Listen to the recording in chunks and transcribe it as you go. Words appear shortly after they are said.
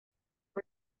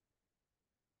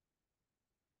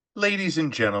Ladies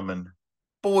and gentlemen,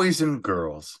 boys and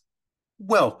girls,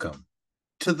 welcome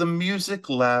to the Music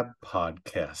Lab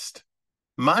podcast.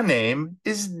 My name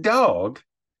is Dog,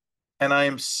 and I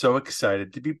am so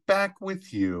excited to be back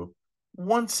with you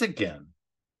once again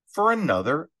for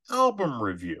another album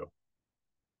review.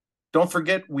 Don't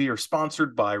forget, we are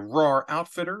sponsored by RAR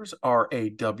Outfitters,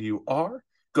 RAWR.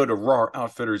 Go to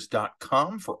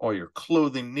raroutfitters.com for all your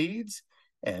clothing needs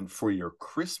and for your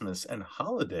Christmas and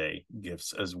holiday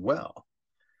gifts as well.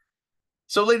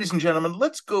 So, ladies and gentlemen,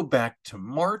 let's go back to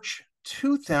March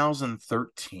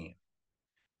 2013.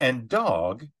 And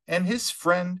Dog and his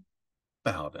friend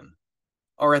Bowden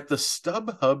are at the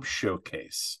StubHub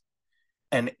Showcase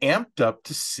and amped up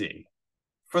to see,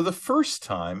 for the first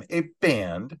time, a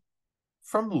band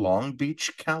from Long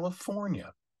Beach,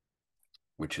 California,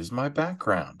 which is my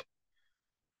background,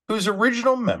 whose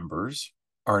original members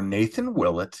are Nathan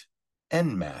Willett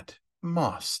and Matt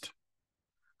Most,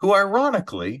 who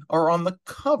ironically are on the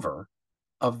cover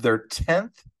of their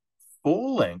 10th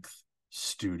full-length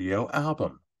studio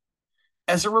album,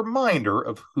 as a reminder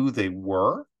of who they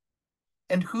were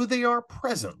and who they are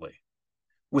presently,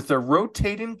 with a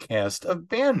rotating cast of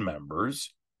band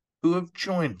members who have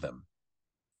joined them.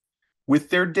 With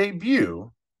their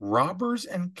debut, Robbers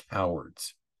and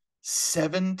Cowards,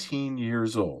 17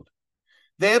 years old,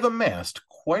 they have amassed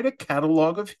quite a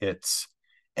catalog of hits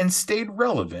and stayed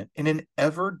relevant in an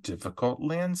ever-difficult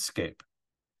landscape.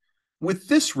 With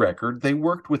this record, they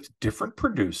worked with different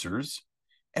producers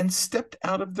and stepped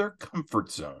out of their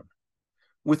comfort zone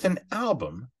with an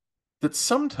album that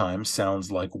sometimes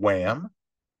sounds like Wham,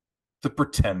 The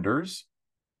Pretenders,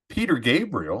 Peter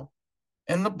Gabriel,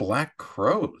 and the Black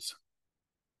Crowes.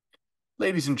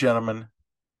 Ladies and gentlemen,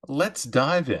 let's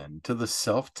dive into the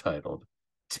self-titled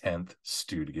 10th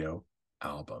studio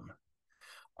album.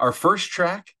 Our first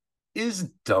track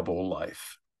is Double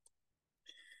Life.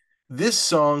 This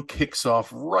song kicks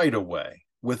off right away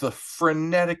with a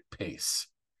frenetic pace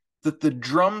that the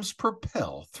drums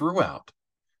propel throughout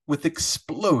with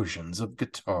explosions of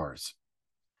guitars.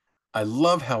 I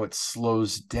love how it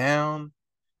slows down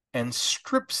and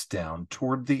strips down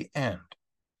toward the end,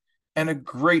 and a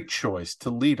great choice to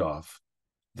lead off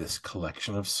this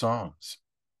collection of songs.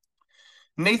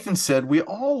 Nathan said, "We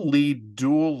all lead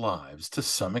dual lives to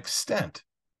some extent,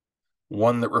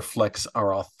 one that reflects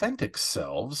our authentic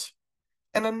selves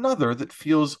and another that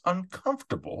feels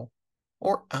uncomfortable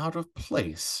or out of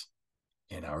place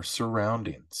in our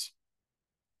surroundings."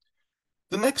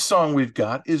 The next song we've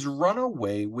got is Run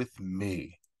Away With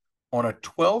Me, on a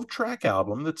 12-track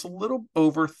album that's a little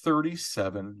over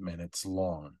 37 minutes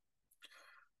long.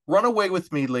 Run Away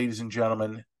With Me, ladies and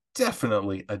gentlemen,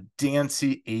 definitely a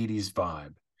dancey 80s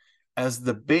vibe, as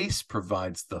the bass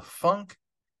provides the funk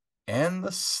and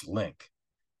the slink,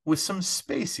 with some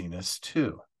spaciness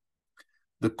too.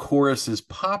 The chorus is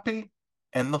poppy,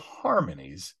 and the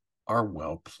harmonies are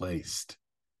well placed.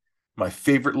 My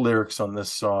favorite lyrics on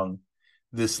this song: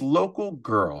 "This local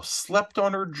girl slept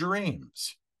on her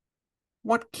dreams.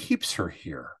 What keeps her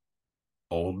here?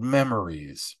 Old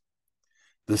memories.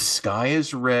 The sky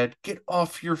is red. Get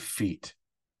off your feet.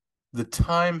 The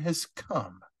time has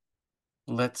come.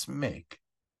 Let's make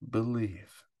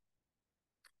believe."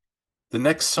 The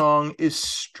next song is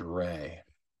Stray.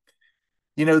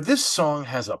 You know, this song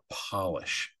has a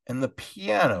polish, and the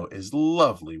piano is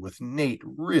lovely, with Nate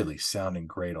really sounding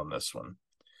great on this one.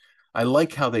 I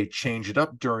like how they change it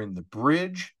up during the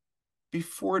bridge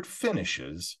before it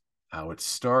finishes how it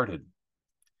started.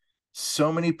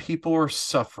 So many people are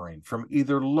suffering from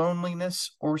either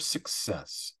loneliness or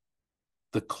success.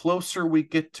 The closer we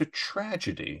get to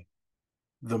tragedy,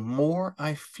 the more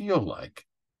I feel like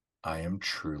I am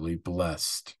truly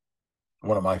blessed.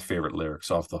 One of my favorite lyrics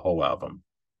off the whole album,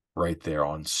 right there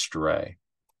on Stray.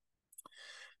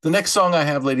 The next song I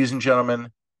have, ladies and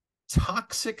gentlemen,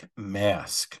 Toxic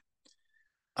Mask.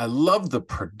 I love the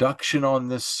production on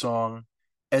this song,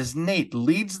 as Nate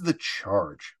leads the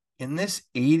charge in this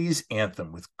 80s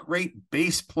anthem with great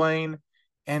bass playing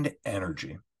and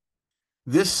energy.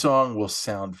 This song will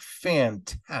sound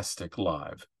fantastic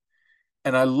live,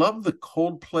 and I love the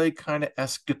Coldplay kind of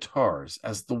esque guitars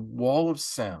as the wall of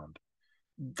sound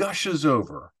gushes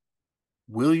over.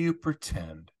 Will you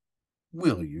pretend?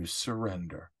 Will you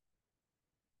surrender?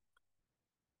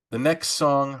 The next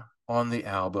song on the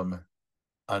album,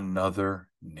 Another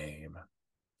Name.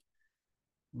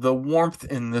 The warmth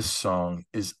in this song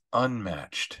is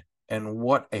unmatched, and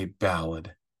what a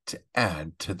ballad to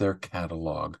add to their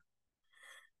catalog.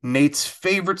 Nate's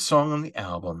favorite song on the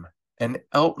album, and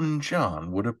Elton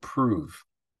John would approve.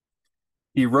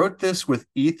 He wrote this with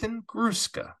Ethan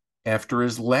Gruska after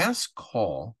his last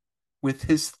call with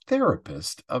his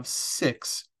therapist of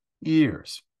 6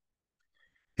 years.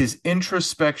 His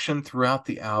introspection throughout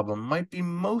the album might be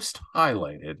most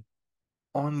highlighted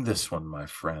on this one, my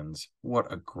friends.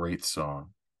 What a great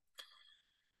song.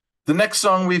 The next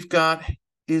song we've got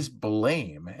is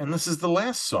Blame, and this is the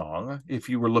last song, if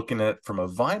you were looking at it from a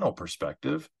vinyl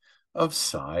perspective, of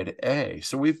side A.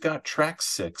 So we've got track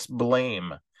 6,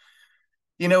 Blame.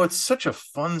 You know, it's such a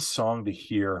fun song to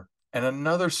hear, and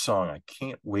another song I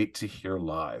can't wait to hear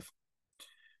live.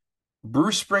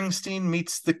 Bruce Springsteen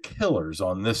meets the Killers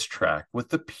on this track, with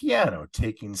the piano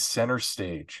taking center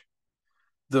stage.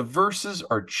 The verses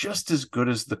are just as good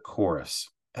as the chorus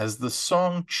as the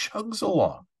song chugs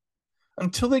along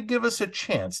until they give us a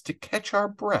chance to catch our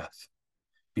breath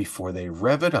before they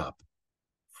rev it up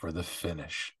for the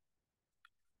finish.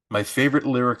 My favorite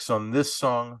lyrics on this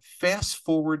song, fast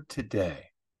forward today.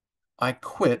 I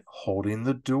quit holding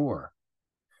the door.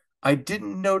 I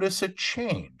didn't notice a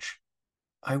change.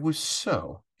 I was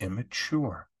so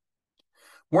immature.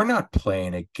 We're not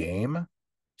playing a game,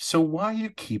 so why are you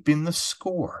keeping the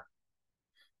score?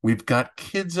 We've got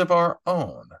kids of our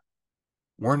own.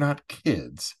 We're not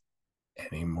kids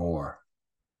anymore.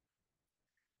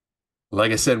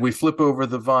 Like I said, we flip over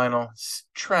the vinyl.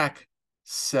 Track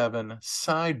 7,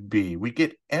 side B. We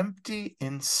get Empty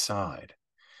Inside.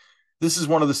 This is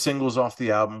one of the singles off the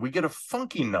album. We get a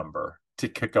funky number to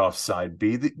kick off side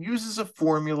B that uses a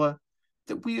formula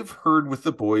that we have heard with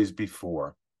the boys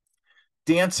before.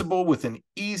 Danceable with an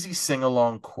easy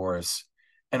sing-along chorus,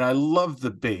 and I love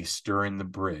the bass during the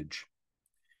bridge.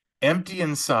 Empty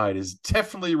Inside is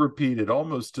definitely repeated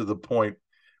almost to the point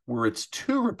where it's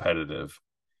too repetitive,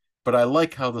 but I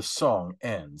like how the song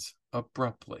ends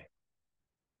abruptly.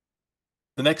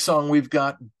 The next song we've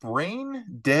got, Brain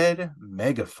Dead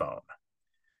Megaphone.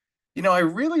 You know, I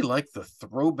really like the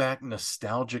throwback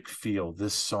nostalgic feel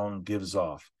this song gives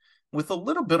off, with a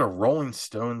little bit of Rolling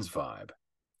Stones vibe.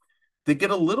 They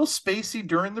get a little spacey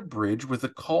during the bridge with a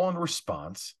call and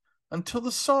response until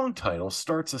the song title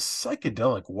starts a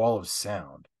psychedelic wall of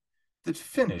sound that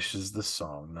finishes the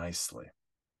song nicely.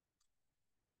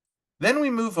 Then we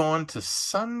move on to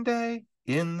Sunday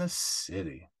in the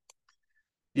City.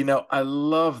 You know, I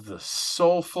love the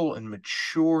soulful and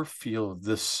mature feel of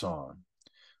this song,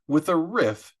 with a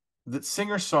riff that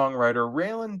singer-songwriter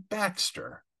Raylan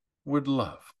Baxter would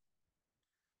love.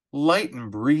 Light and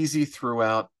breezy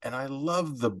throughout, and I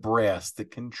love the brass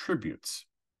that contributes,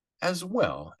 as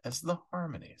well as the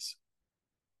harmonies.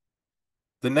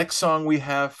 The next song we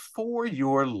have, For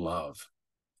Your Love.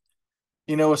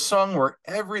 You know, a song where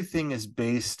everything is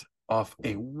based off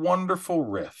a wonderful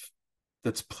riff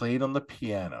that's played on the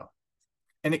piano,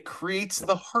 and it creates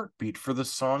the heartbeat for the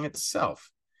song itself.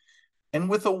 And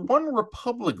with a One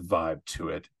Republic vibe to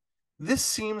it, this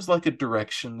seems like a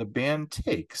direction the band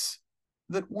takes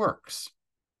that works.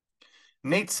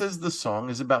 Nate says the song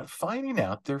is about finding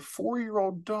out their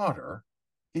 4-year-old daughter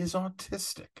is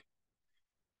autistic.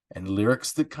 And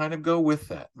lyrics that kind of go with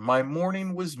that. My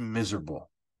morning was miserable.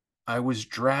 I was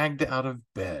dragged out of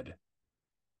bed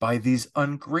by these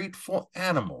ungrateful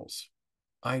animals.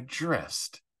 I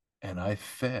dressed and I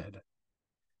fed.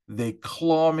 They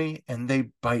claw me and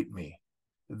they bite me.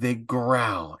 They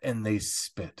growl and they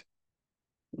spit.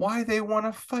 Why they want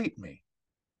to fight me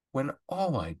when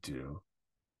all I do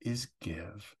is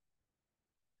give.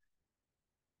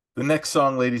 The next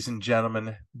song, ladies and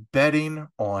gentlemen, Betting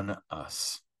on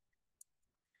Us.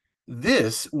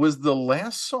 This was the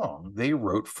last song they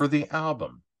wrote for the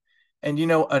album. And you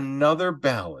know, another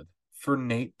ballad for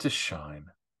Nate to shine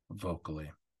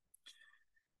vocally.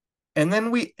 And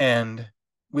then we end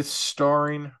with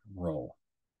Starring Role.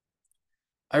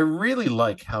 I really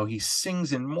like how he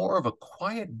sings in more of a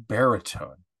quiet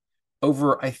baritone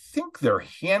over, I think, their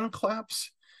hand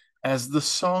claps as the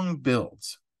song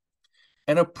builds.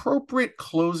 An appropriate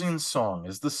closing song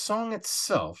as the song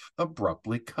itself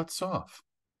abruptly cuts off.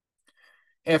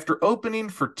 After opening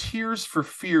for Tears for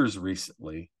Fears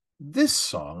recently, this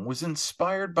song was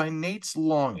inspired by Nate's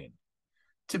longing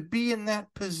to be in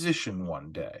that position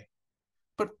one day,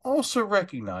 but also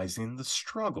recognizing the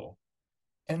struggle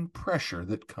and pressure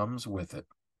that comes with it.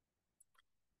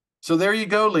 So there you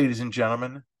go, ladies and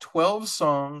gentlemen, 12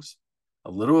 songs,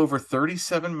 a little over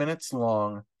 37 minutes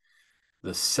long,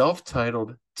 the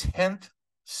self-titled 10th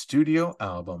studio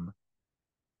album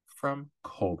from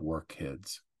Cold War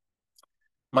Kids.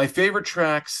 My favorite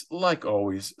tracks, like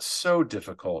always, so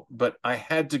difficult, but I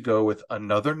had to go with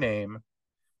Another Name,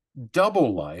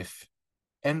 Double Life,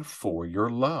 and For Your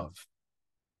Love.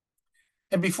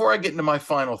 And before I get into my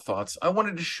final thoughts, I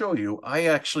wanted to show you, I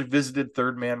actually visited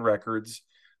Third Man Records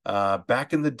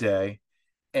back in the day,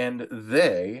 And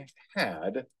they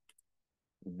had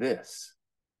this,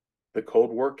 the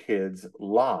Cold War Kids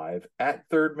live at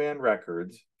Third Man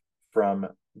Records from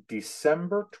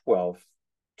December 12th,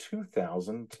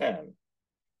 2010.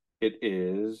 It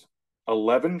is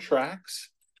 11 tracks.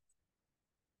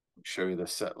 I'll show you the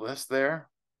set list there,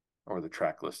 or the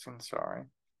track listing, sorry.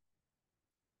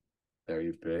 There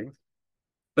you big.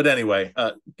 But anyway,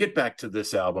 get back to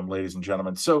this album, ladies and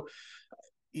gentlemen. So,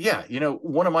 yeah,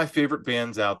 one of my favorite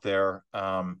bands out there.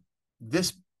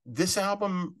 This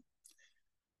album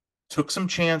took some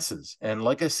chances, and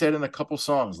like I said in a couple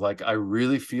songs, like I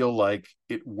really feel like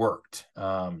it worked.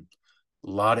 A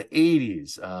lot of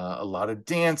 80s, a lot of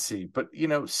dancey, but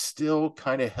still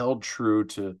kind of held true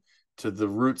to the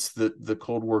roots that the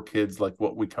Cold War Kids, like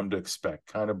what we come to expect,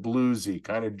 kind of bluesy,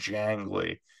 kind of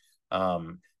jangly,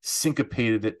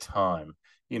 syncopated at time,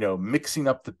 mixing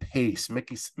up the pace,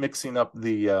 mixing up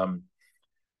the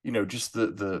just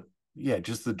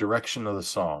just the direction of the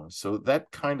song. So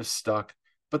that kind of stuck,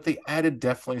 but they added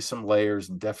definitely some layers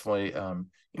and definitely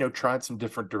tried some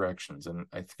different directions, and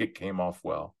I think it came off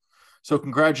well. So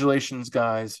congratulations,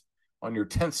 guys, on your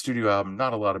 10th studio album.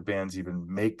 Not a lot of bands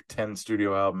even make 10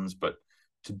 studio albums, but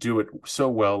to do it so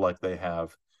well like they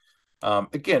have.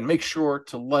 Again, make sure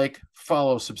to like,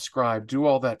 follow, subscribe, do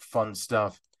all that fun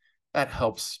stuff. That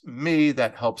helps me.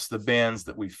 That helps the bands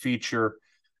that we feature.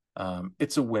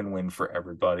 It's a win-win for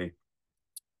everybody.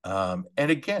 And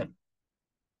again,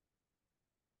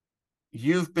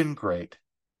 you've been great.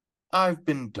 I've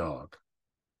been Dog.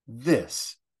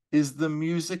 This is the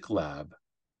Music Lab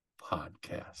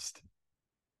Podcast.